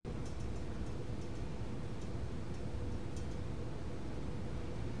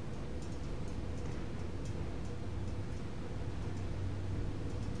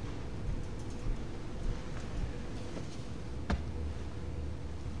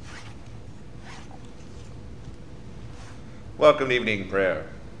Welcome to evening prayer.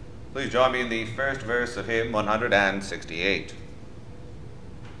 Please join me in the first verse of hymn 168.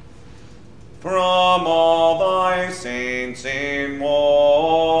 From all thy saints in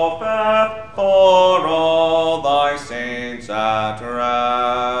warfare, for all thy saints at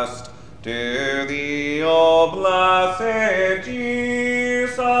rest, to thee, O blessed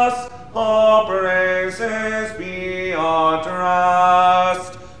Jesus, all praises be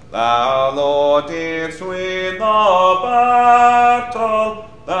addressed. Thou, Lord, didst win the battle,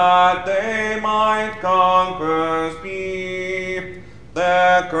 that they might conquerors be.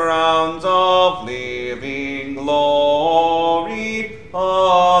 Their crowns of living glory,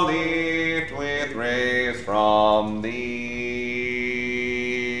 all lit with rays from thee.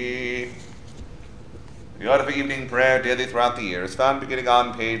 The order for evening prayer daily throughout the year is found beginning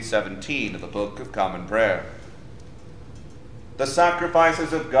on page 17 of the Book of Common Prayer. The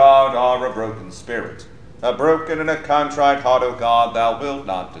sacrifices of God are a broken spirit. A broken and a contrite heart, O God, thou wilt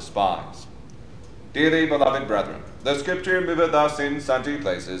not despise. Dearly beloved brethren, the Scripture moveth us in sundry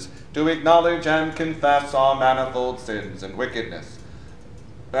places to acknowledge and confess our manifold sins and wickedness,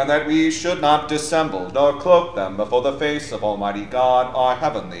 and that we should not dissemble nor cloak them before the face of Almighty God, our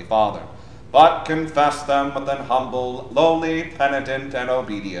heavenly Father, but confess them with an humble, lowly, penitent, and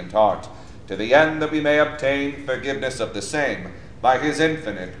obedient heart, to the end that we may obtain forgiveness of the same by his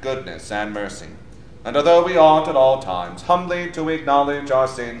infinite goodness and mercy. And although we ought at all times humbly to acknowledge our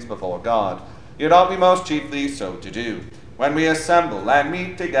sins before God, yet ought we most chiefly so to do, when we assemble and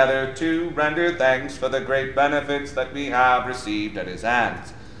meet together to render thanks for the great benefits that we have received at his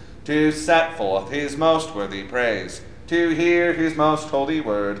hands, to set forth his most worthy praise, to hear his most holy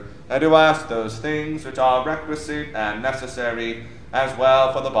word, and to ask those things which are requisite and necessary, as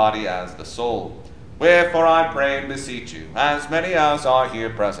well for the body as the soul. Wherefore I pray and beseech you, as many as are here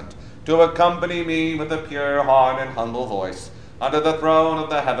present, to accompany me with a pure heart and humble voice under the throne of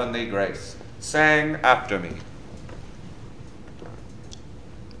the heavenly grace. Sing after me.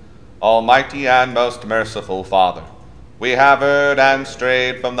 Almighty and most merciful Father, we have erred and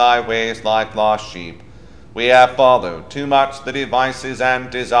strayed from thy ways like lost sheep. We have followed too much the devices and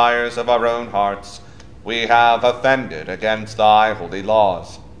desires of our own hearts. We have offended against thy holy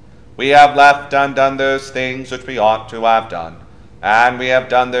laws. We have left undone those things which we ought to have done, and we have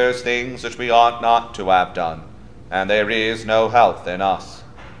done those things which we ought not to have done, and there is no health in us.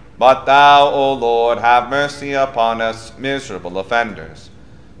 But thou, O Lord, have mercy upon us miserable offenders.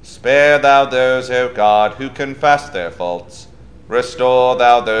 Spare thou those, O God, who confess their faults. Restore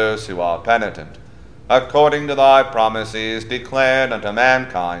thou those who are penitent, according to thy promises declared unto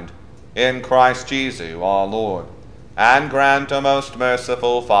mankind, in Christ Jesus our Lord. And grant, O most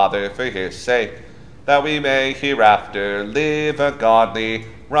merciful Father, for his sake, that we may hereafter live a godly,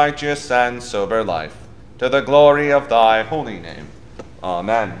 righteous, and sober life, to the glory of thy holy name.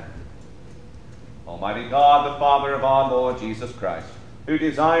 Amen. Almighty God, the Father of our Lord Jesus Christ, who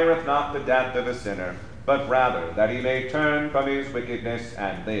desireth not the death of a sinner, but rather that he may turn from his wickedness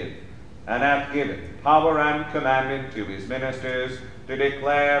and live, and hath given power and commandment to his ministers to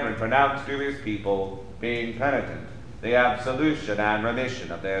declare and pronounce to his people, being penitent, the absolution and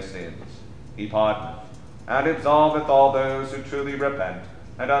remission of their sins. He pardoneth and absolveth all those who truly repent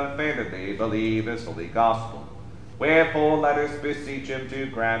and unfeignedly believe his holy gospel. Wherefore let us beseech him to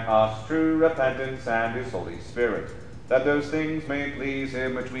grant us true repentance and his Holy Spirit, that those things may please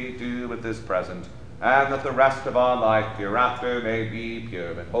him which we do at this present, and that the rest of our life hereafter may be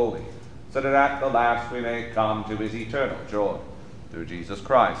pure and holy, so that at the last we may come to his eternal joy. Through Jesus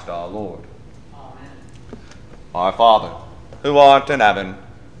Christ our Lord. Amen. Our Father, who art in heaven,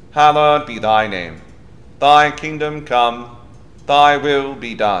 hallowed be thy name. Thy kingdom come, thy will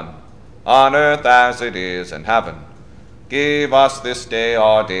be done, on earth as it is in heaven. Give us this day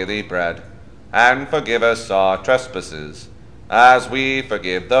our daily bread, and forgive us our trespasses, as we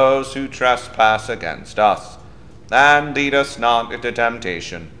forgive those who trespass against us. And lead us not into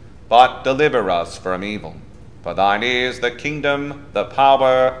temptation, but deliver us from evil. For thine is the kingdom, the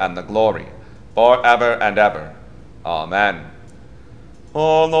power, and the glory, forever and ever. Amen.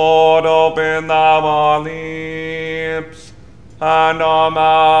 O Lord, open thou our lips, and our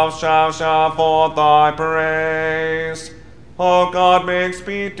mouths shall shout forth thy praise. O God, make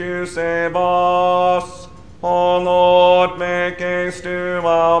speed to save us. O Lord, make haste to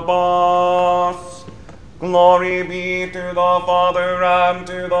help us. Glory be to the Father, and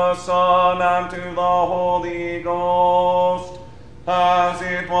to the Son, and to the Holy Ghost, as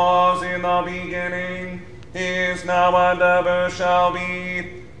it was in the beginning, is now, and ever shall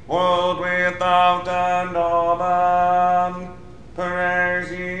be, world without end. Amen.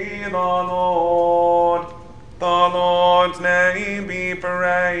 Praise ye the Lord. The Lord's name he be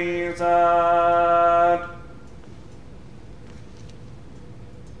praised. The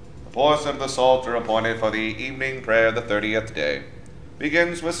portion of the Psalter appointed for the evening prayer the 30th day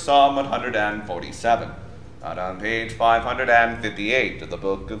begins with Psalm 147, found on page 558 of the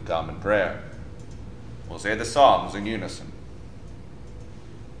Book of Common Prayer. We'll say the Psalms in unison.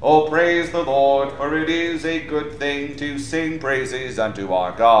 O praise the Lord, for it is a good thing to sing praises unto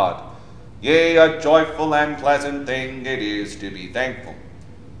our God. Yea, a joyful and pleasant thing it is to be thankful.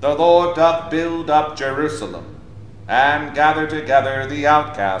 The Lord doth build up Jerusalem, and gather together the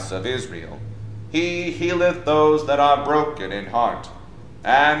outcasts of Israel. He healeth those that are broken in heart,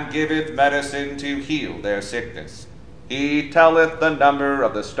 and giveth medicine to heal their sickness. He telleth the number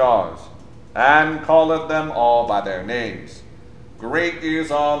of the stars, and calleth them all by their names. Great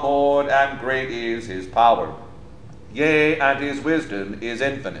is our Lord, and great is his power. Yea, and his wisdom is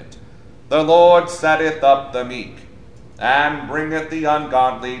infinite. The Lord setteth up the meek, and bringeth the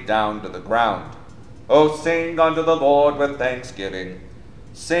ungodly down to the ground. O sing unto the Lord with thanksgiving.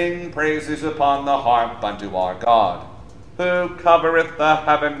 Sing praises upon the harp unto our God, who covereth the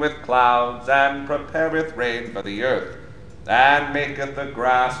heaven with clouds, and prepareth rain for the earth, and maketh the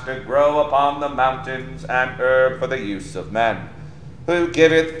grass to grow upon the mountains, and herb for the use of men, who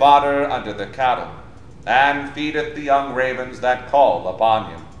giveth fodder unto the cattle, and feedeth the young ravens that call upon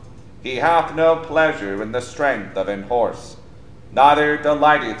him. He hath no pleasure in the strength of an horse, neither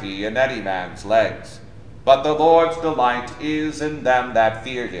delighteth he in any man's legs. But the Lord's delight is in them that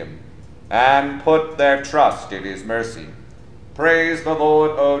fear him, and put their trust in his mercy. Praise the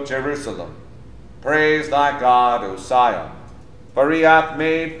Lord, O Jerusalem. Praise thy God, O Zion. For he hath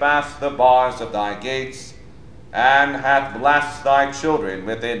made fast the bars of thy gates, and hath blessed thy children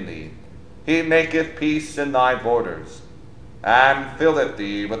within thee. He maketh peace in thy borders, and filleth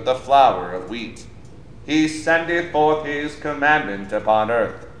thee with the flour of wheat. He sendeth forth his commandment upon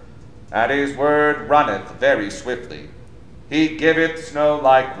earth, and his word runneth very swiftly. He giveth snow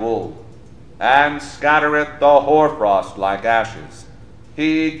like wool, and scattereth the hoarfrost like ashes.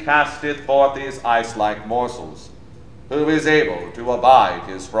 He casteth forth his ice like morsels. Who is able to abide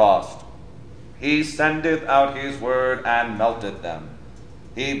his frost? He sendeth out his word, and melteth them.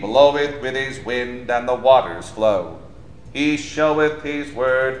 He bloweth with his wind, and the waters flow. He showeth his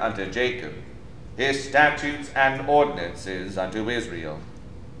word unto Jacob, his statutes and ordinances unto Israel.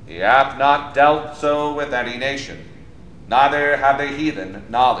 He hath not dealt so with any nation, neither have the heathen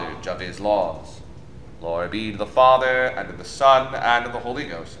knowledge of his laws. Glory be to the Father, and to the Son, and to the Holy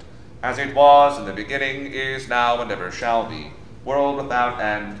Ghost, as it was in the beginning, is now, and ever shall be, world without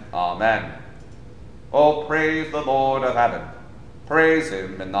end. Amen. O praise the Lord of heaven. Praise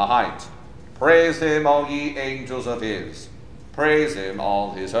him in the height. Praise him, all ye angels of his. Praise him,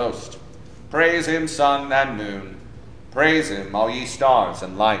 all his host. Praise him, sun and moon. Praise him, all ye stars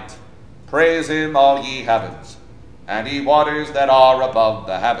and light. Praise him, all ye heavens, and ye waters that are above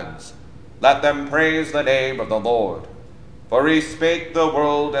the heavens. Let them praise the name of the Lord. For he spake the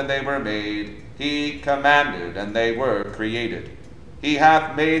world, and they were made. He commanded, and they were created. He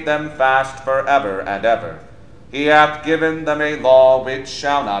hath made them fast forever and ever. He hath given them a law which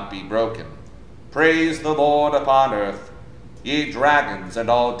shall not be broken. Praise the Lord upon earth, ye dragons and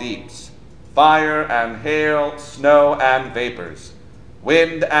all deeps, fire and hail, snow and vapors,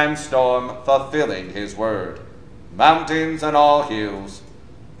 wind and storm, fulfilling his word, mountains and all hills,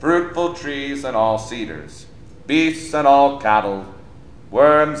 fruitful trees and all cedars, beasts and all cattle,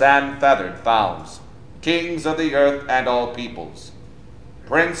 worms and feathered fowls, kings of the earth and all peoples,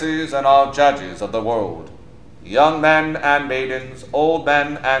 princes and all judges of the world, young men and maidens, old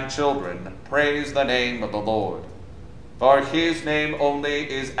men and children, praise the name of the Lord. For his name only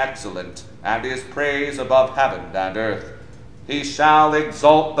is excellent, and his praise above heaven and earth. He shall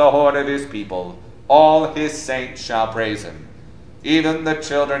exalt the horn of his people, all his saints shall praise him, even the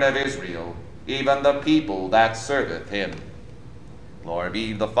children of Israel, even the people that serveth him. Glory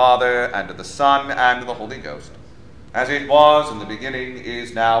be to the Father, and to the Son, and to the Holy Ghost, as it was in the beginning,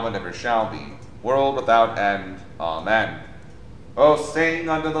 is now, and ever shall be, world without end. Amen. O sing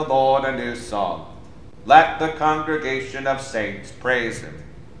unto the Lord a new song. Let the congregation of saints praise him.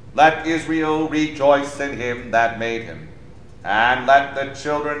 Let Israel rejoice in him that made him. And let the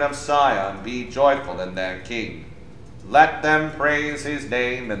children of Zion be joyful in their King. Let them praise his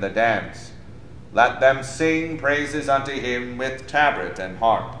name in the dance. Let them sing praises unto him with tabret and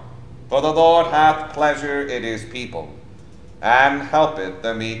harp. For the Lord hath pleasure in his people, and helpeth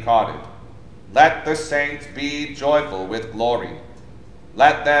the meek-hearted. Let the saints be joyful with glory.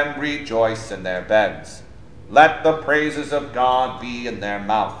 Let them rejoice in their beds. Let the praises of God be in their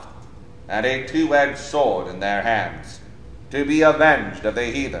mouth, and a two-edged sword in their hands, to be avenged of the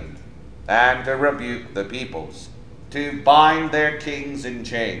heathen, and to rebuke the peoples, to bind their kings in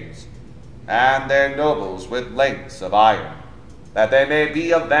chains, and their nobles with links of iron, that they may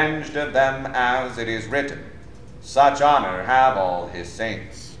be avenged of them, as it is written, such honor have all his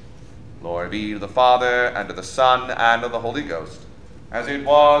saints. Glory be to the Father, and to the Son, and to the Holy Ghost, as it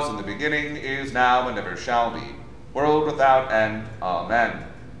was in the beginning, is now, and ever shall be, world without end. Amen.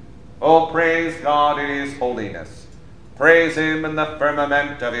 O praise God in his holiness. Praise him in the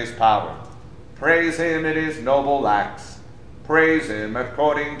firmament of his power. Praise him in his noble acts. Praise him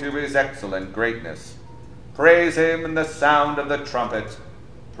according to his excellent greatness. Praise him in the sound of the trumpet.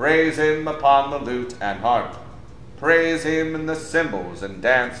 Praise him upon the lute and harp. Praise him in the cymbals and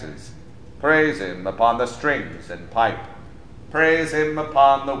dances. Praise him upon the strings and pipe. Praise him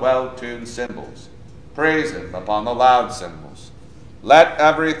upon the well-tuned cymbals. Praise him upon the loud cymbals. Let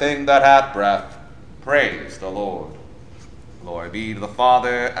everything that hath breath praise the Lord. Glory be to the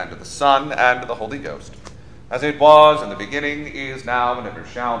Father, and to the Son, and to the Holy Ghost, as it was in the beginning, is now, and ever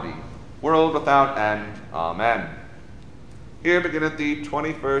shall be, world without end. Amen. Here beginneth the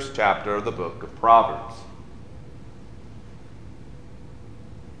 21st chapter of the book of Proverbs.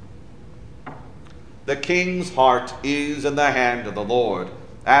 The king's heart is in the hand of the Lord,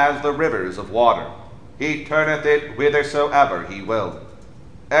 as the rivers of water. He turneth it whithersoever he will.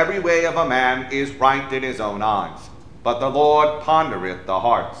 Every way of a man is right in his own eyes, but the Lord pondereth the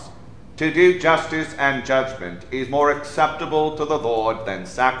hearts. To do justice and judgment is more acceptable to the Lord than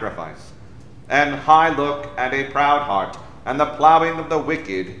sacrifice. An high look and a proud heart, and the plowing of the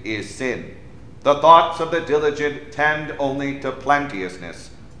wicked is sin. The thoughts of the diligent tend only to plenteousness,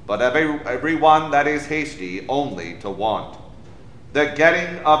 but every one that is hasty only to want. The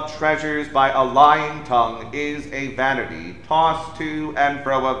getting of treasures by a lying tongue is a vanity, tossed to and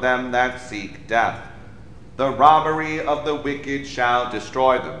fro of them that seek death. The robbery of the wicked shall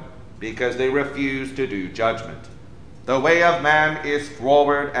destroy them, because they refuse to do judgment. The way of man is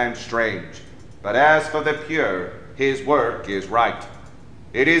froward and strange, but as for the pure, his work is right.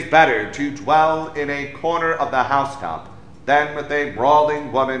 It is better to dwell in a corner of the housetop than with a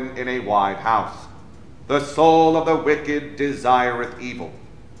brawling woman in a wide house. The soul of the wicked desireth evil.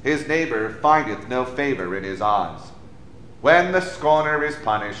 His neighbor findeth no favor in his eyes. When the scorner is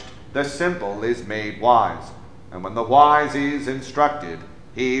punished, the simple is made wise, and when the wise is instructed,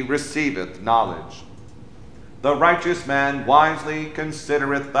 he receiveth knowledge. The righteous man wisely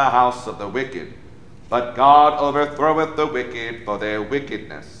considereth the house of the wicked, but God overthroweth the wicked for their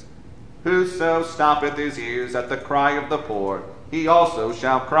wickedness. Whoso stoppeth his ears at the cry of the poor, he also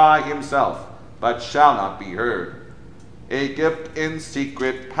shall cry himself, but shall not be heard. A gift in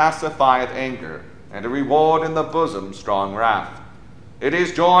secret pacifieth anger, and a reward in the bosom strong wrath. It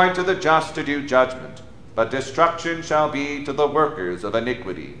is joy to the just to do judgment, but destruction shall be to the workers of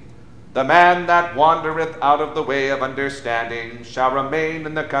iniquity. The man that wandereth out of the way of understanding shall remain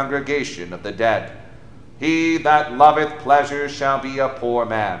in the congregation of the dead. He that loveth pleasure shall be a poor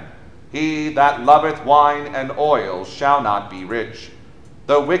man. He that loveth wine and oil shall not be rich.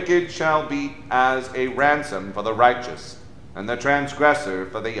 The wicked shall be as a ransom for the righteous, and the transgressor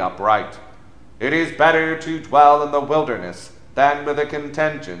for the upright. It is better to dwell in the wilderness than with a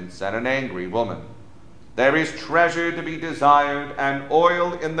contentious and an angry woman. There is treasure to be desired, and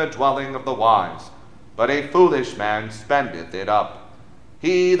oil in the dwelling of the wise, but a foolish man spendeth it up.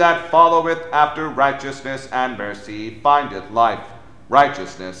 He that followeth after righteousness and mercy findeth life,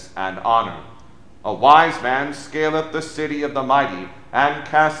 righteousness, and honor. A wise man scaleth the city of the mighty, and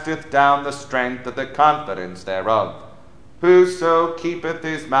casteth down the strength of the confidence thereof. Whoso keepeth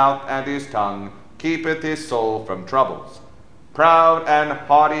his mouth and his tongue keepeth his soul from troubles. Proud and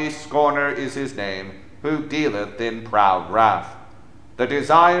haughty scorner is his name, who dealeth in proud wrath. The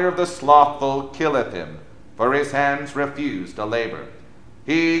desire of the slothful killeth him, for his hands refuse to labor.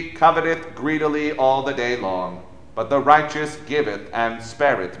 He coveteth greedily all the day long, but the righteous giveth and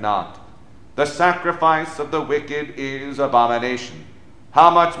spareth not. The sacrifice of the wicked is abomination. How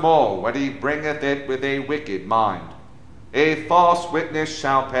much more when he bringeth it with a wicked mind? A false witness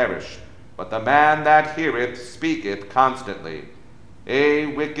shall perish, but the man that heareth speaketh constantly. A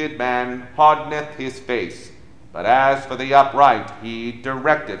wicked man hardeneth his face, but as for the upright, he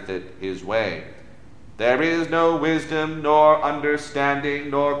directeth it his way. There is no wisdom, nor understanding,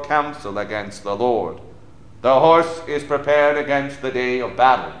 nor counsel against the Lord. The horse is prepared against the day of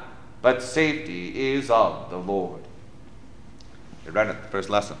battle, but safety is of the Lord. We read it, the first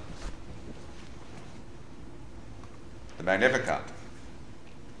lesson. The Magnificat.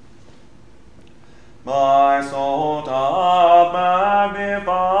 My soul doth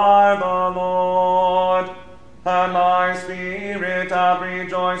magnify the Lord, and my spirit have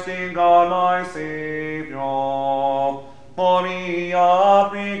rejoiced in God my Saviour, for he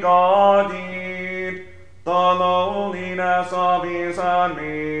hath regarded the lowliness of his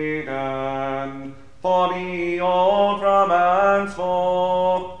handmaiden. For behold, from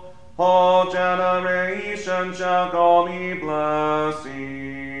henceforth all generations shall call me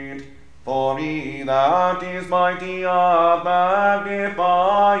blessed. For he that is mighty hath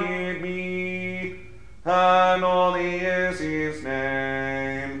magnified me, and holy is his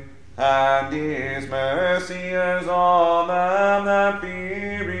name, and his mercy is on them that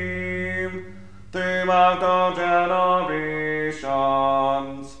fear him throughout all generations.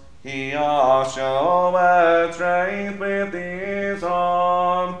 He hath showed strength with his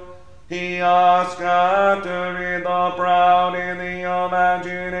arm. He hath scattered the proud in the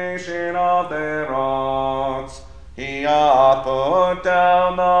imagination of their hearts. He hath put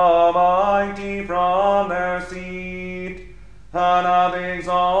down the mighty from their seat, and hath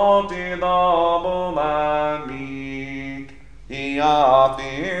exalted the humble and meek. He hath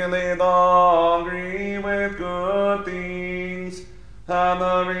filled the hungry with good things, and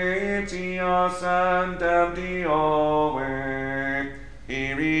the rich he hath sent empty away.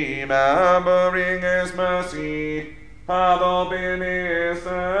 He, remembering his mercy, hath opened his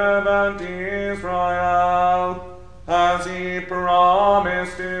servant Israel, as he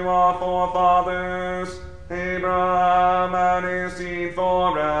promised to our forefathers, Abraham and his seed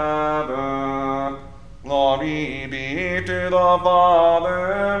forever. Glory be to the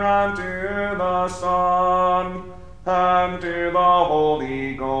Father, and to the Son, and to the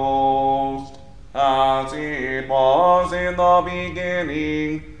Holy Ghost, as it was in the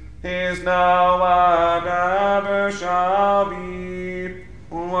beginning, is now, and ever shall be,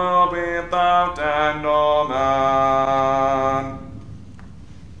 world without end. Amen.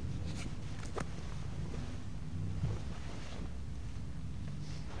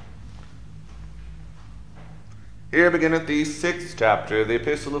 Here beginneth the 6th chapter of the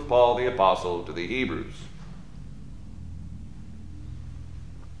Epistle of Paul the Apostle to the Hebrews.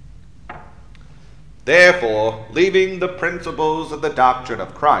 Therefore, leaving the principles of the doctrine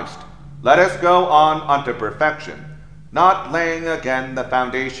of Christ, let us go on unto perfection, not laying again the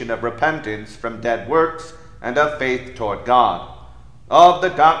foundation of repentance from dead works and of faith toward God, of the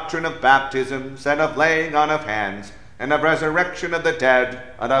doctrine of baptisms, and of laying on of hands, and of resurrection of the dead,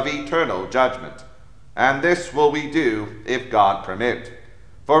 and of eternal judgment. And this will we do, if God permit.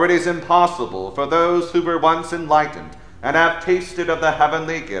 For it is impossible for those who were once enlightened, and have tasted of the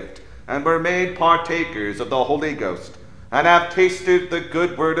heavenly gift, and were made partakers of the Holy Ghost, and have tasted the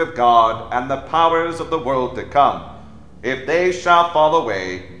good word of God and the powers of the world to come, if they shall fall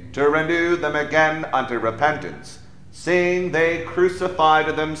away, to renew them again unto repentance, seeing they crucify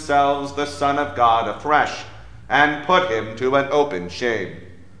to themselves the Son of God afresh, and put him to an open shame.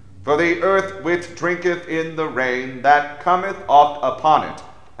 For the earth which drinketh in the rain that cometh oft upon it,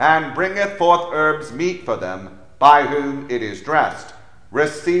 and bringeth forth herbs meet for them, by whom it is dressed,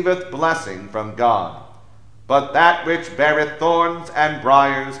 receiveth blessing from God. But that which beareth thorns and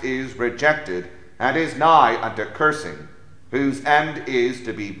briars is rejected, and is nigh unto cursing, whose end is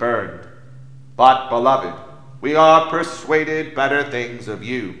to be burned. But, beloved, we are persuaded better things of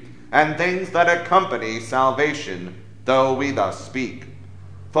you, and things that accompany salvation, though we thus speak.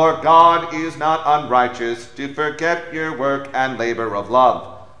 For God is not unrighteous to forget your work and labor of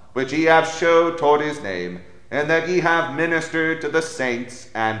love, which ye have showed toward his name, and that ye have ministered to the saints,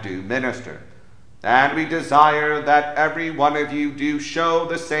 and do minister. And we desire that every one of you do show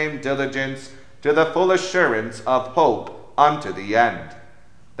the same diligence to the full assurance of hope unto the end,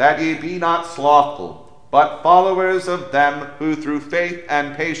 that ye be not slothful, but followers of them who through faith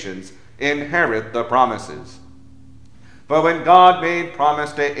and patience inherit the promises. For when God made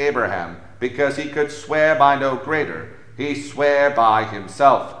promise to Abraham, because he could swear by no greater, he sware by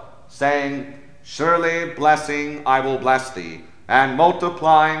himself, saying, Surely blessing I will bless thee, and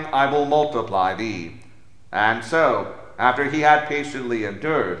multiplying I will multiply thee. And so, after he had patiently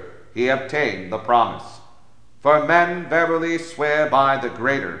endured, he obtained the promise. For men verily swear by the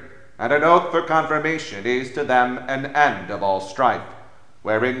greater, and an oath for confirmation is to them an end of all strife,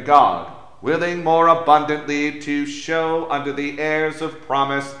 wherein God, willing more abundantly to show unto the heirs of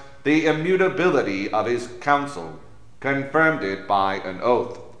promise the immutability of his counsel, confirmed it by an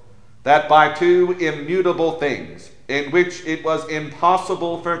oath, that by two immutable things, in which it was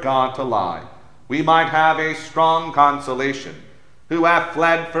impossible for God to lie, we might have a strong consolation, who have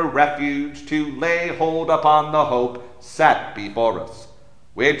fled for refuge to lay hold upon the hope set before us,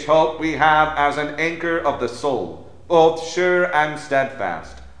 which hope we have as an anchor of the soul, both sure and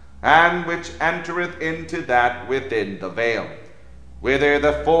steadfast, and which entereth into that within the veil, whither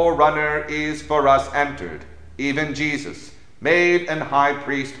the forerunner is for us entered, even Jesus, made an high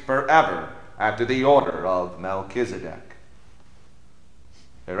priest forever after the order of Melchizedek.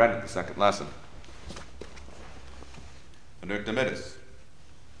 Here endeth the second lesson. Under Domitus.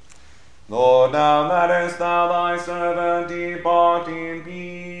 Lord, now lettest thou thy servant depart in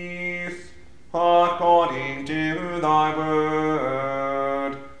peace, according to thy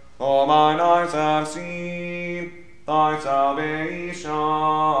word. For mine eyes have seen thy salvation,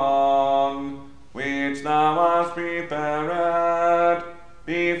 which thou hast prepared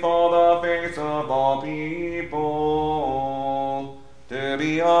before the face of all people, to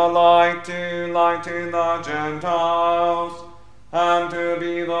be a light to lighten the Gentiles, and to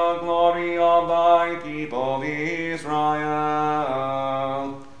be the glory of thy people Israel.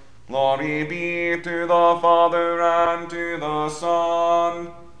 Glory be to the Father, and to the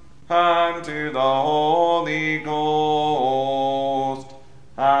Son, and to the Holy Ghost,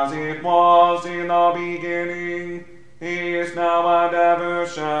 as it was in the beginning, is now, and ever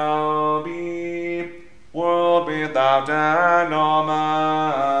shall be, world without end. Amen.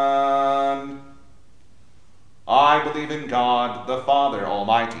 I believe in God, the Father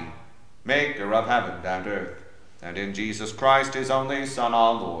Almighty, maker of heaven and earth, and in Jesus Christ, his only Son,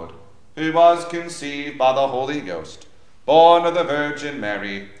 our Lord, who was conceived by the Holy Ghost, born of the Virgin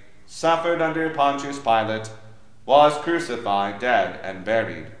Mary, suffered under Pontius Pilate, was crucified, dead, and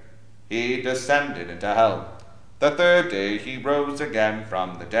buried. He descended into hell. The third day he rose again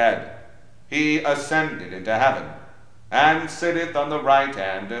from the dead. He ascended into heaven, and sitteth on the right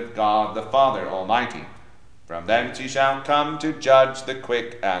hand of God the Father Almighty. From thence he shall come to judge the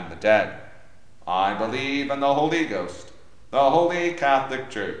quick and the dead. I believe in the Holy Ghost, the Holy Catholic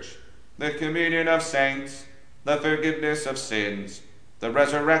Church, the communion of saints, the forgiveness of sins, the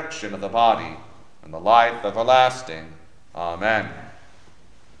resurrection of the body, and the life everlasting. Amen.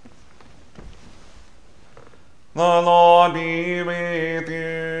 The Lord be with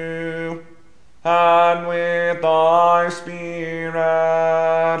you, and with thy spirit.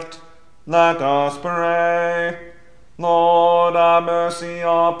 Let us pray. Lord, have mercy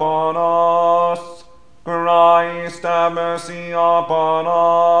upon us. Christ, have mercy upon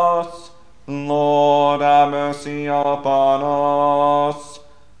us. Lord, have mercy upon us.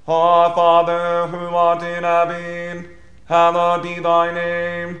 Our Father, who art in heaven, hallowed be thy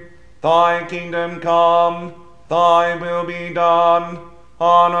name. Thy kingdom come, thy will be done,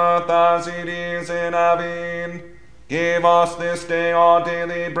 on earth as it is in heaven. Give us this day our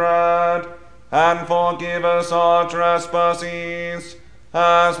daily bread, and forgive us our trespasses,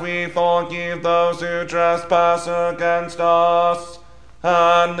 as we forgive those who trespass against us.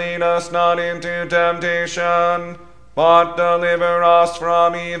 And lead us not into temptation, but deliver us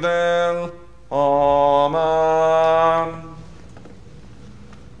from evil. Amen.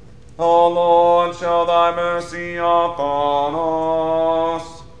 O Lord, show thy mercy upon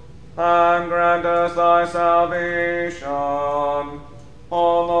us, and grant us thy salvation.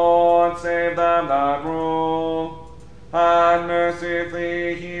 O Lord, save them that rule, and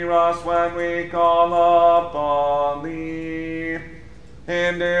mercifully hear us when we call upon thee.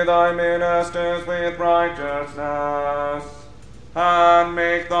 Hinder thy ministers with righteousness, and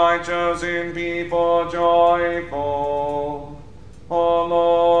make thy chosen people joyful. O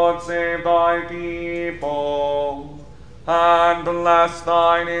Lord, save thy people, and bless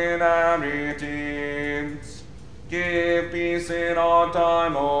thine inheritance. Give peace in our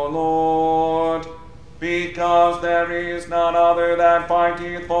time, O Lord, because there is none other that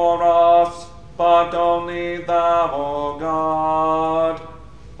fighteth for us, but only thou, O God.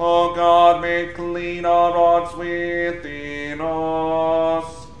 O God, make clean our hearts within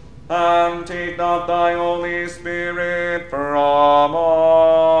us, and take not thy Holy Spirit from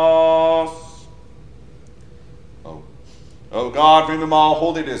us. O God, from whom all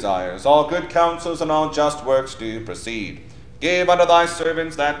holy desires, all good counsels, and all just works do proceed, give unto thy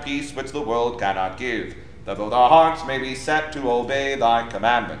servants that peace which the world cannot give, that both our hearts may be set to obey thy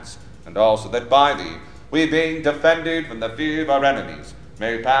commandments, and also that by thee, we being defended from the fear of our enemies,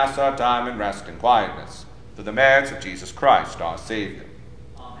 may pass our time in rest and quietness, through the merits of Jesus Christ our Saviour.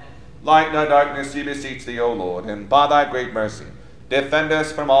 Amen. Lighten our darkness, we beseech thee, O Lord, and by thy great mercy, defend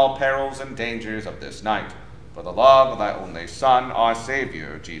us from all perils and dangers of this night, for the love of thy only Son, our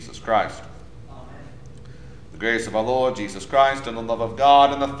Saviour, Jesus Christ. Amen. The grace of our Lord Jesus Christ, and the love of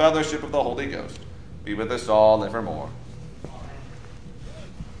God, and the fellowship of the Holy Ghost, be with us all evermore.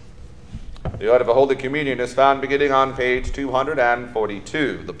 The order of Holy Communion is found beginning on page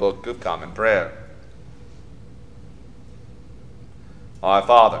 242, the Book of Common Prayer. Our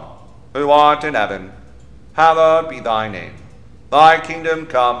Father, who art in heaven, hallowed be thy name. Thy kingdom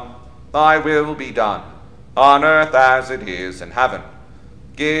come, thy will be done, on earth as it is in heaven.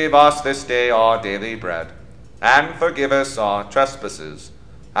 Give us this day our daily bread, and forgive us our trespasses,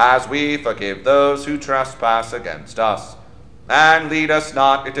 as we forgive those who trespass against us. And lead us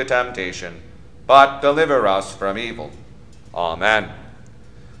not into temptation, but deliver us from evil. Amen.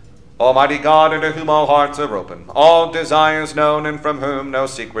 Almighty God, unto whom all hearts are open, all desires known, and from whom no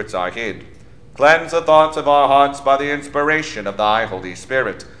secrets are hid, cleanse the thoughts of our hearts by the inspiration of thy Holy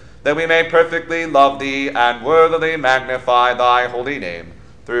Spirit, that we may perfectly love thee and worthily magnify thy holy name,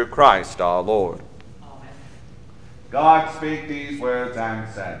 through Christ our Lord. Amen. God spake these words and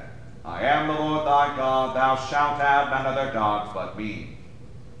said, I am the Lord thy God, thou shalt have none other gods but me.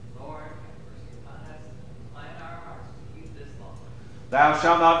 Lord, have mercy upon us, and incline our hearts to keep this law. Thou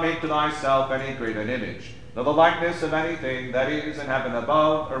shalt not make to thyself any graven image, nor the likeness of anything that is in heaven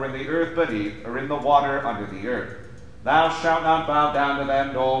above, or in the earth beneath, or in the water under the earth. Thou shalt not bow down to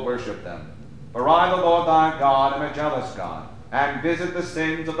them, nor worship them. For I, the Lord thy God, am a jealous God, and visit the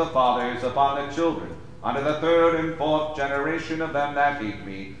sins of the fathers upon the children, unto the third and fourth generation of them that hate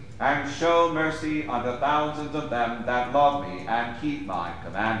me, and show mercy unto thousands of them that love me and keep my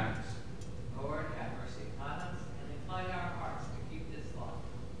commandments. Lord, have mercy upon us, and incline our hearts to keep this law.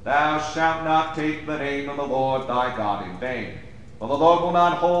 Thou shalt not take the name of the Lord thy God in vain, for the Lord will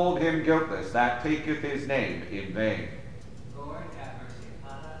not hold him guiltless that taketh his name in vain. Lord, have mercy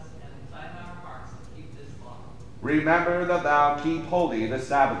upon us, and incline our hearts to keep this law. Remember that thou keep holy the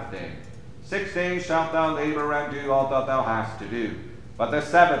Sabbath day. 6 days shalt thou labor and do all that thou hast to do. But the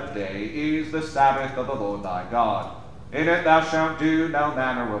seventh day is the Sabbath of the Lord thy God. In it thou shalt do no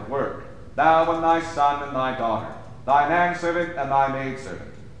manner of work, thou and thy son and thy daughter, thy manservant and thy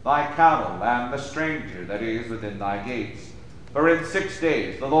maidservant, thy cattle and the stranger that is within thy gates. For in 6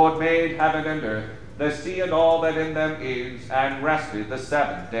 days the Lord made heaven and earth, the sea and all that in them is, and rested the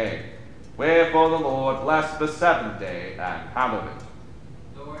seventh day. Wherefore the Lord blessed the seventh day and hallowed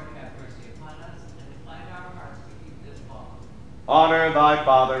it. Lord, have mercy upon us, and incline our hearts to keep this law. Honor thy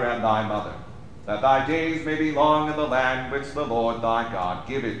father and thy mother, that thy days may be long in the land which the Lord thy God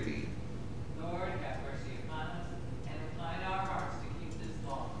giveth thee. Lord, have mercy upon us, and incline our hearts to keep this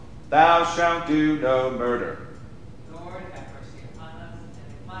law. Thou shalt do no murder. Lord, have mercy upon us,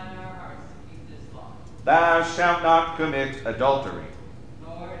 and incline our hearts to keep this law. Thou shalt not commit adultery.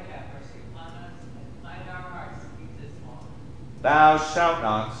 Lord, have mercy upon us, and incline our hearts to keep this law. Thou shalt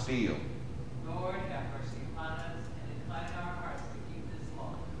not steal. Lord, have mercy upon us, and incline our hearts to keep this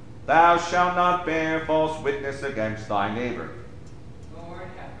law. Thou shalt not bear false witness against thy neighbor. Lord,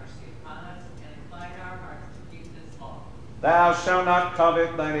 have mercy upon us, and incline our hearts to keep this law. Thou shalt not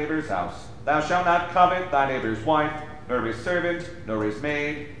covet thy neighbor's house. Thou shalt not covet thy neighbor's wife, nor his servant, nor his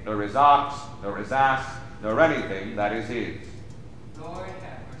maid, nor his ox, nor his ass, nor anything that is his. Lord,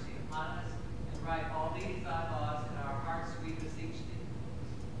 have mercy upon us, and write all these thy laws in our hearts, we beseech thee.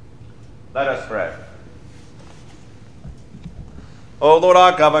 Let us pray. O Lord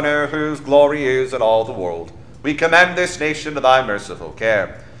our Governor, whose glory is in all the world, we commend this nation to thy merciful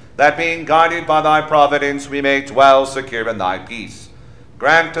care, that being guided by thy providence we may dwell secure in thy peace.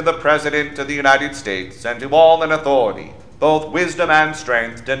 Grant to the President of the United States and to all in authority both wisdom and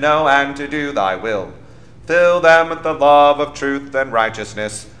strength to know and to do thy will. Fill them with the love of truth and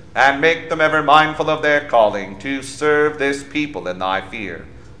righteousness, and make them ever mindful of their calling to serve this people in thy fear.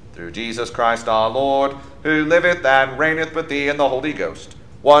 Through Jesus Christ our Lord, who liveth and reigneth with thee in the Holy Ghost,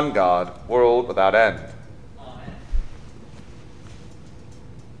 one God, world without end. Amen.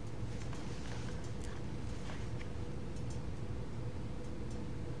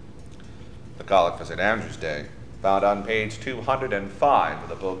 The Collect for St. Andrew's Day, found on page 205 of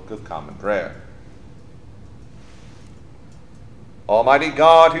the Book of Common Prayer. Almighty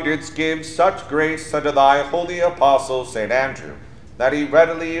God, who didst give such grace unto thy holy apostle St. Andrew, that he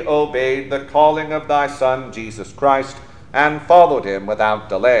readily obeyed the calling of thy Son Jesus Christ, and followed him without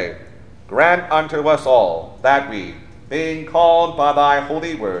delay, grant unto us all that we, being called by thy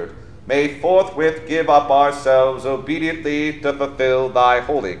holy word, may forthwith give up ourselves obediently to fulfill thy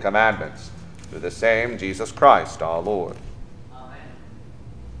holy commandments. Through the same Jesus Christ our Lord. Amen.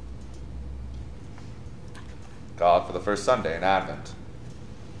 God for the first Sunday in Advent.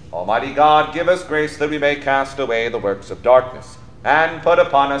 Almighty God, give us grace that we may cast away the works of darkness, and put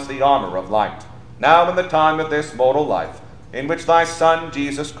upon us the armor of light, now in the time of this mortal life, in which thy Son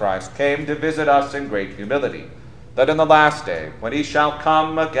Jesus Christ came to visit us in great humility, that in the last day, when he shall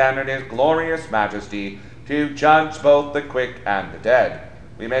come again in his glorious majesty to judge both the quick and the dead,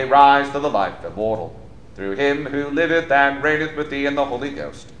 we may rise to the life immortal, through him who liveth and reigneth with thee in the Holy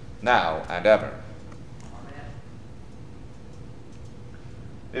Ghost, now and ever. Amen.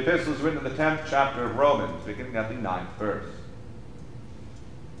 The epistle is written in the 10th chapter of Romans, beginning at the 9th verse.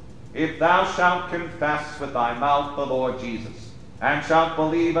 If thou shalt confess with thy mouth the Lord Jesus, and shalt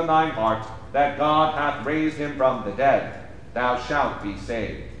believe in thine heart that God hath raised him from the dead, thou shalt be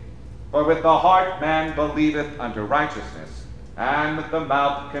saved. For with the heart man believeth unto righteousness, and with the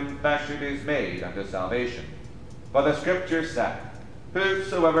mouth confession is made unto salvation. For the Scripture saith,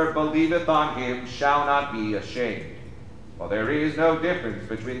 Whosoever believeth on him shall not be ashamed. For there is no difference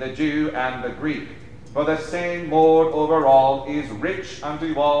between the Jew and the Greek, for the same Lord over all is rich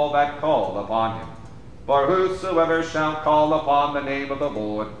unto all that call upon him. For whosoever shall call upon the name of the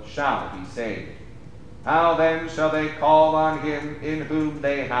Lord shall be saved. How then shall they call on him in whom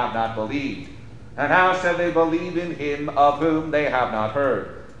they have not believed? And how shall they believe in him of whom they have not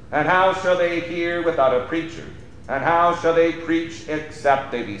heard? And how shall they hear without a preacher? And how shall they preach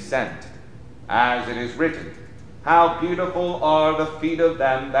except they be sent? As it is written, How beautiful are the feet of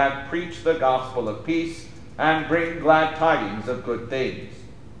them that preach the gospel of peace, and bring glad tidings of good things.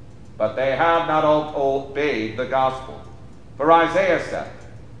 But they have not all obeyed the gospel. For Isaiah saith,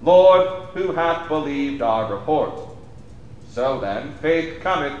 Lord, who hath believed our report? So then faith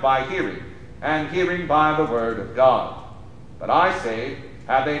cometh by hearing, and hearing by the word of God. But I say,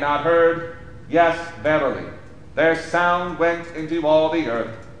 have they not heard? Yes, verily. Their sound went into all the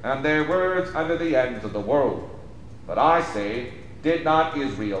earth, and their words unto the ends of the world. But I say, did not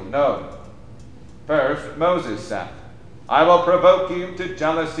Israel know? First Moses saith, I will provoke you to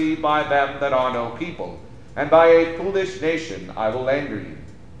jealousy by them that are no people, and by a foolish nation I will anger you.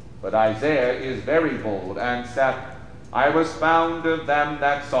 But Isaiah is very bold, and saith, I was found of them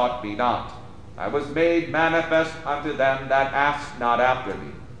that sought me not. I was made manifest unto them that asked not after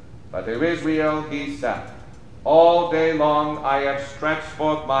me. But to Israel he saith, All day long I have stretched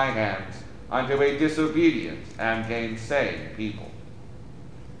forth my hands unto a disobedient and gainsaying people.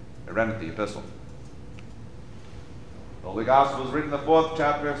 I read the epistle. The Holy Gospel is written in the 4th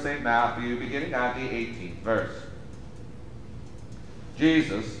chapter of St. Matthew, beginning at the 18th verse.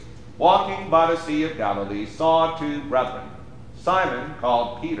 Jesus, walking by the Sea of Galilee, saw two brethren, Simon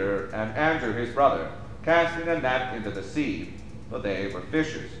called Peter, and Andrew his brother, casting a net into the sea, for they were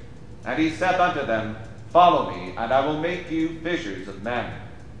fishers. And he saith unto them, Follow me, and I will make you fishers of men.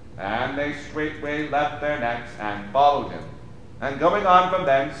 And they straightway left their nets and followed him. And going on from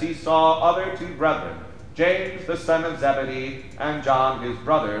thence he saw other two brethren, James the son of Zebedee, and John his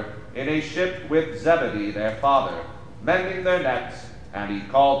brother, in a ship with Zebedee their father, mending their nets, and he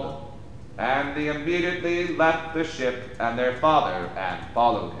called them. And they immediately left the ship and their father, and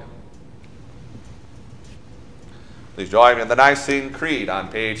followed him. Please join me in the Nicene Creed on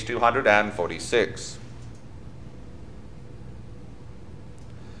page 246.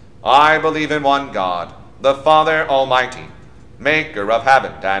 I believe in one God, the Father Almighty, maker of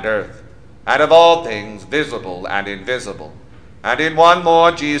heaven and earth, and of all things visible and invisible, and in one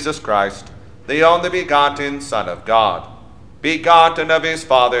Lord Jesus Christ, the only begotten Son of God, begotten of his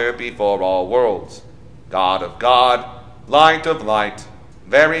Father before all worlds, God of God, light of light,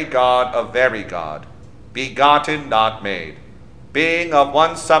 very God of very God, begotten, not made, being of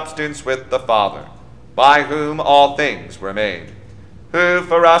one substance with the Father, by whom all things were made, who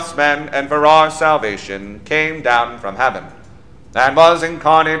for us men and for our salvation came down from heaven, and was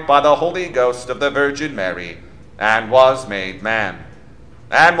incarnate by the Holy Ghost of the Virgin Mary, and was made man,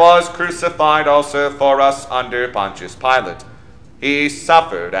 and was crucified also for us under Pontius Pilate. He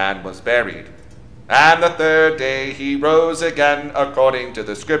suffered and was buried, and the third day he rose again according to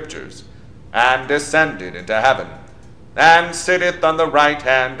the Scriptures, and descended into heaven, and sitteth on the right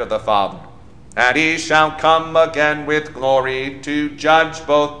hand of the Father. And he shall come again with glory to judge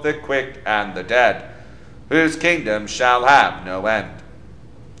both the quick and the dead, whose kingdom shall have no end.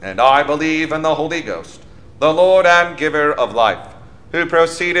 And I believe in the Holy Ghost, the Lord and giver of life, who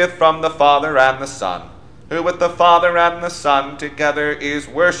proceedeth from the Father and the Son, who with the Father and the Son together is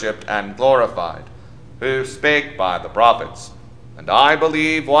worshipped and glorified, who spake by the prophets. And I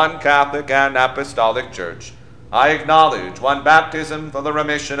believe one Catholic and Apostolic Church. I acknowledge one baptism for the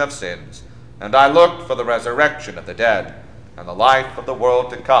remission of sins, and I look for the resurrection of the dead, and the life of the world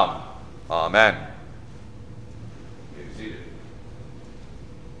to come. Amen. Be seated.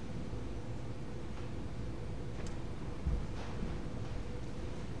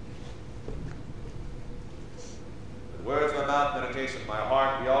 The words of my mouth, meditation of my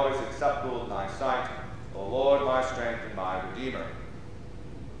heart, be always acceptable in thy sight, O Lord, my strength and my Redeemer.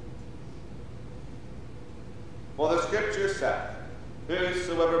 For the Scripture saith,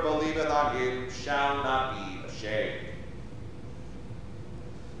 Whosoever believeth on him shall not be ashamed.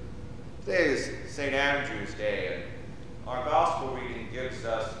 Today is St. Andrew's Day, and Our gospel reading gives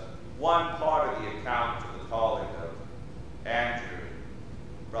us one part of the account of the calling of Andrew,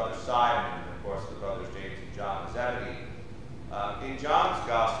 brother Simon, and of course the brothers James and John of Zebedee. In John's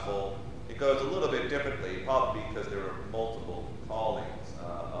gospel, it goes a little bit differently, probably because there are multiple callings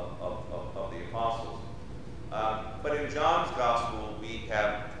of the apostles. But in John's gospel, we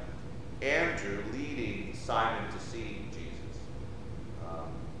have Andrew leading Simon to see Jesus.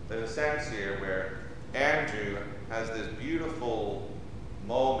 There's a sense here where Andrew has this beautiful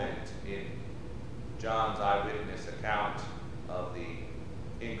moment in John's eyewitness account of the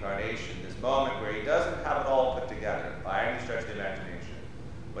incarnation, this moment where he doesn't have it all put together by any stretch of the imagination,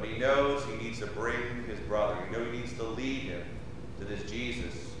 but he knows he needs to bring his brother, he needs to lead him to this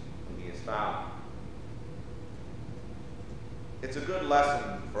Jesus whom he has found. It's a good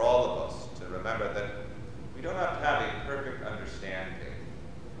lesson for all of us to remember that we don't have to have a perfect understanding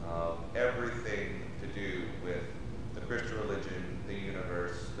of everything to do with the Christian religion, the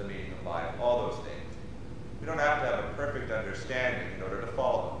universe, the meaning of life, all those things. We don't have to have a perfect understanding in order to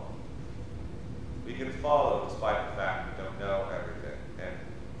follow. We can follow despite the fact we don't know everything. And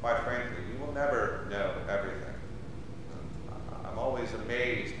quite frankly, we will never know everything. I'm always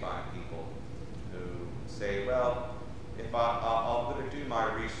amazed by people who say, well, if I'm going to do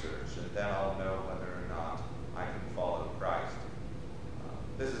my research and then I'll know whether or not I can follow Christ.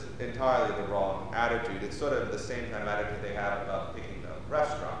 This is entirely the wrong attitude. It's sort of the same kind of attitude they have about picking a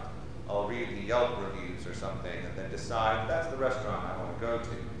restaurant. I'll read the Yelp reviews or something and then decide that's the restaurant I want to go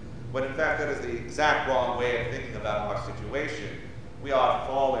to. When in fact that is the exact wrong way of thinking about our situation. We are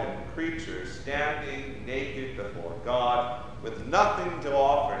fallen creatures standing naked before God with nothing to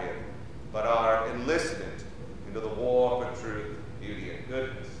offer him but our enlistment into the war for truth, beauty, and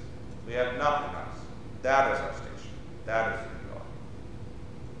goodness. We have nothing else. That is our station. That is who we are.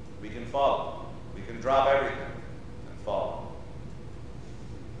 We can follow. We can drop everything and follow.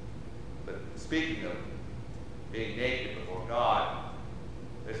 But speaking of being naked before God,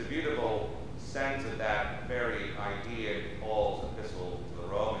 there's a beautiful sense of that very idea in Paul's epistle to the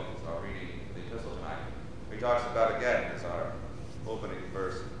Romans, our reading of the epistle tonight. He talks about, again, as our opening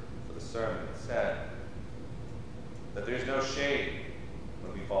verse for the sermon said, that there's no shame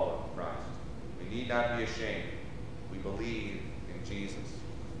when we follow Christ. We need not be ashamed. We believe in Jesus.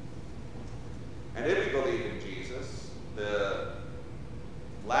 And if we believe in Jesus, the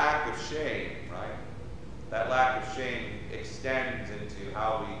lack of shame, right? That lack of shame extends into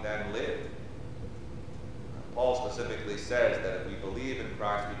how we then live. Paul specifically says that if we believe in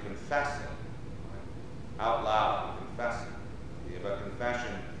Christ, we confess him. Right? Out loud, we confess him. We have a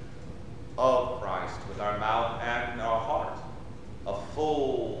confession of Christ with our mouth and our heart. A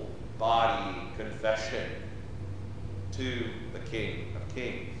full body confession to the King of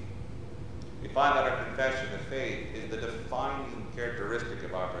Kings. We find that our confession of faith is the defining characteristic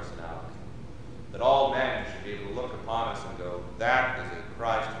of our personality. That all men should be able to look upon us and go, that is a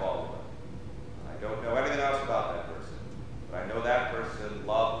Christ follower. I don't know anything else about that person, but I know that person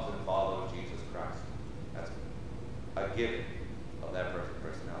loves and follows Jesus Christ. That's a given of that person's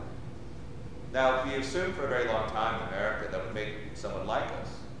personality. Now, if we assume for a very long time in America that would make someone like us,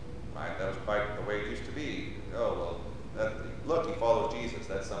 right? That was quite the way it used to be. Oh, well, look, he follows Jesus.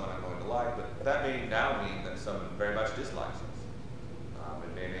 That's someone I'm going to like. But that may now mean that someone very much dislikes us.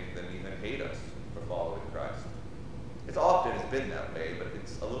 It may make them even hate us for following Christ. It's often has been that way, but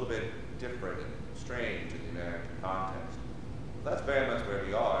it's a little bit different and strange in the American context. That's very much where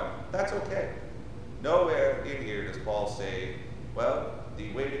we are. That's okay. Nowhere in here does Paul say, well,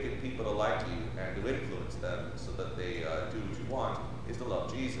 the way to get people to like you and to influence them so that they do what you want is to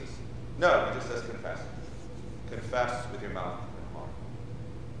love Jesus. No, he just says confess. Confess with your mouth and heart.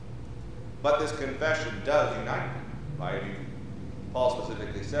 But this confession does unite you, right? Paul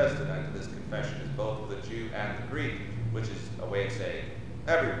specifically says tonight that this confession is both the Jew and the Greek, which is a way of saying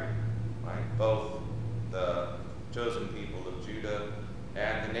everyone, right? Both the chosen people of Judah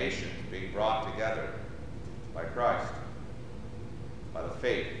and the nations being brought together by Christ, by the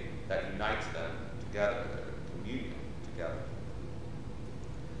faith that unites them together, the communion together.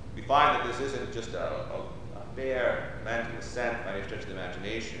 We find that this isn't just a bare mental assent by any stretch of the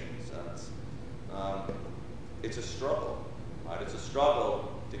imagination. It's a struggle. Right? It's a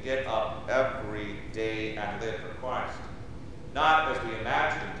struggle to get up every day and live for Christ. Not as we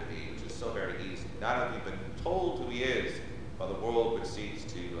imagine him to be, which is so very easy. Not as we've been told who he is by the world which seeks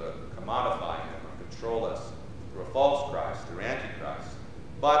to commodify him or control us through a false Christ, through Antichrist,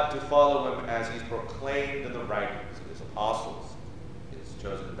 but to follow him as he's proclaimed in the writings of his apostles, his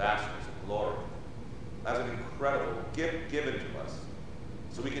chosen ambassadors of glory. That's an incredible gift given to us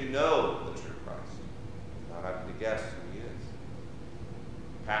so we can know the true Christ, not having to guess who he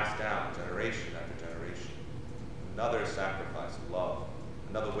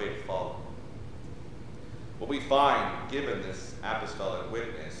given this apostolic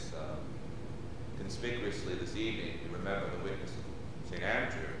witness conspicuously this evening. We remember the witness of St.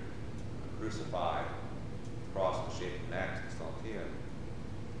 Andrew, crucified, cross the shape of an X, Salteum.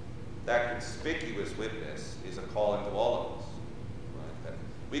 That conspicuous witness is a calling to all of us. Right? That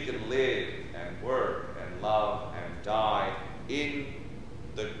we can live and work and love and die in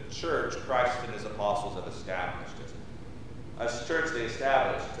the church Christ and his apostles have established. As church they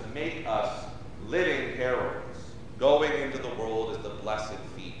established to make us living heralds, going into the world as the blessed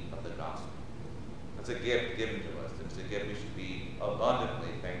feet of the gospel. That's a gift given to us. It's a gift we should be abundantly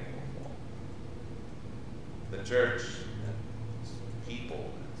thankful for. The church, its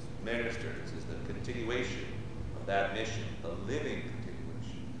people, its ministers, is the continuation of that mission, the living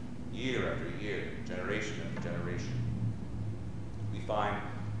continuation, year after year, generation after generation. We find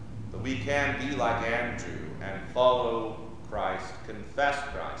that we can be like Andrew and follow Christ, confess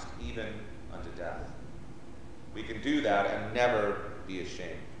Christ, even unto death. We can do that and never be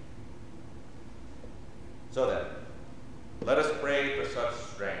ashamed. So then, let us pray for such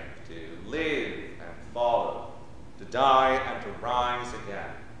strength to live and follow, to die and to rise again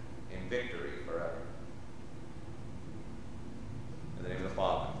in victory forever. In the name of the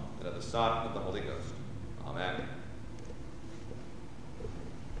Father, and of the Son, and of the Holy Ghost. Amen.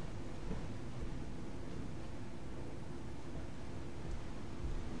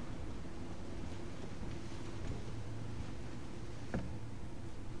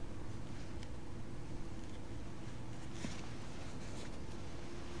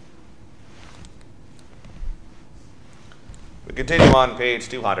 We continue on page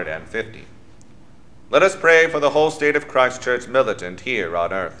 250. Let us pray for the whole state of Christ Church militant here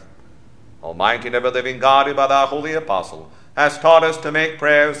on earth. Almighty and ever-living God, who by thy holy apostle has taught us to make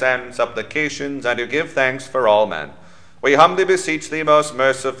prayers and supplications and to give thanks for all men, we humbly beseech thee most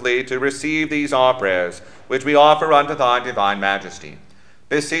mercifully to receive these our prayers, which we offer unto thy divine majesty,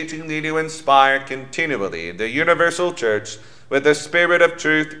 beseeching thee to inspire continually the universal church with the spirit of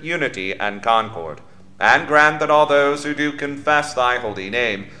truth, unity, and concord, and grant that all those who do confess thy holy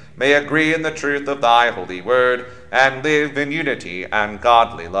name may agree in the truth of thy holy word, and live in unity and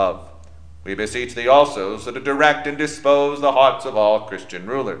godly love. We beseech thee also so to direct and dispose the hearts of all Christian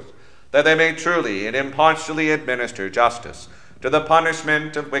rulers, that they may truly and impartially administer justice to the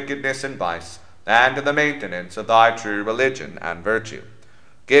punishment of wickedness and vice, and to the maintenance of thy true religion and virtue.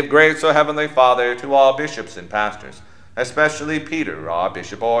 Give grace, O heavenly Father, to all bishops and pastors, especially Peter, our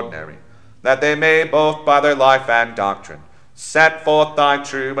bishop ordinary, that they may, both by their life and doctrine, set forth thy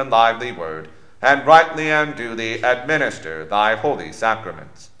true and lively word, and rightly and duly administer thy holy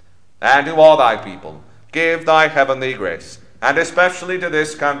sacraments. And to all thy people give thy heavenly grace, and especially to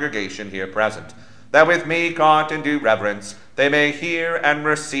this congregation here present, that with meek heart and due reverence they may hear and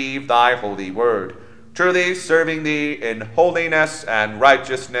receive thy holy word, truly serving thee in holiness and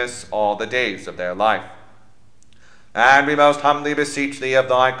righteousness all the days of their life. And we most humbly beseech thee of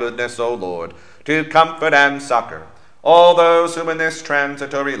thy goodness, O Lord, to comfort and succor all those whom in this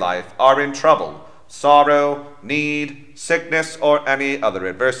transitory life are in trouble, sorrow, need, sickness, or any other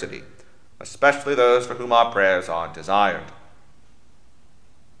adversity, especially those for whom our prayers are desired.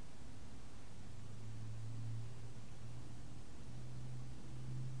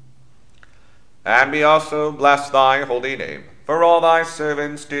 And we also bless thy holy name for all thy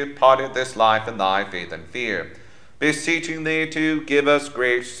servants departed this life in thy faith and fear, beseeching thee to give us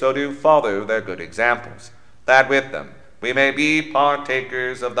grace so to follow their good examples, that with them we may be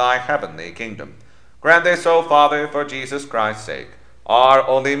partakers of thy heavenly kingdom. Grant this, O Father, for Jesus Christ's sake, our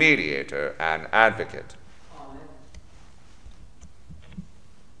only mediator and advocate. Amen.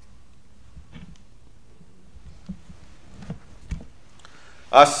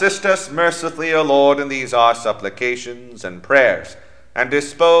 Assist us mercifully, O Lord, in these our supplications and prayers, and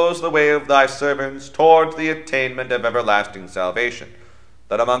dispose the way of thy servants towards the attainment of everlasting salvation,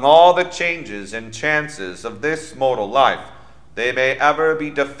 that among all the changes and chances of this mortal life they may ever be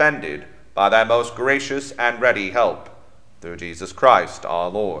defended by thy most gracious and ready help, through Jesus Christ our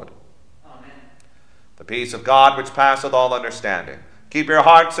Lord. Amen. The peace of God, which passeth all understanding, keep your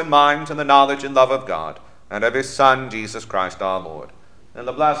hearts and minds in the knowledge and love of God, and of his Son, Jesus Christ our Lord. And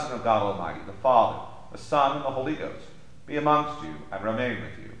the blessing of God Almighty, the Father, the Son, and the Holy Ghost, be amongst you and remain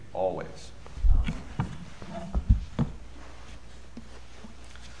with you always.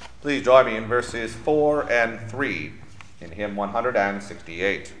 Please join me in verses 4 and 3 in hymn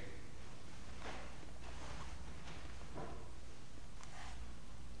 168.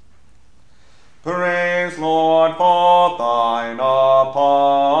 Praise, Lord, for thine apostle,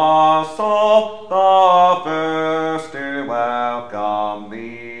 the first to welcome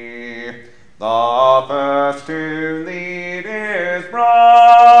thee, the first to lead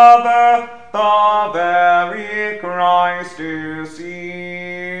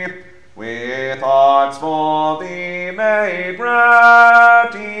hearts for thee made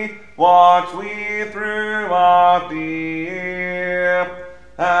ready, watch we throughout the year,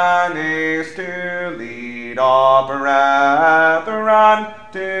 and is to lead our brethren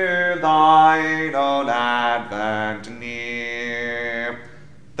to thine own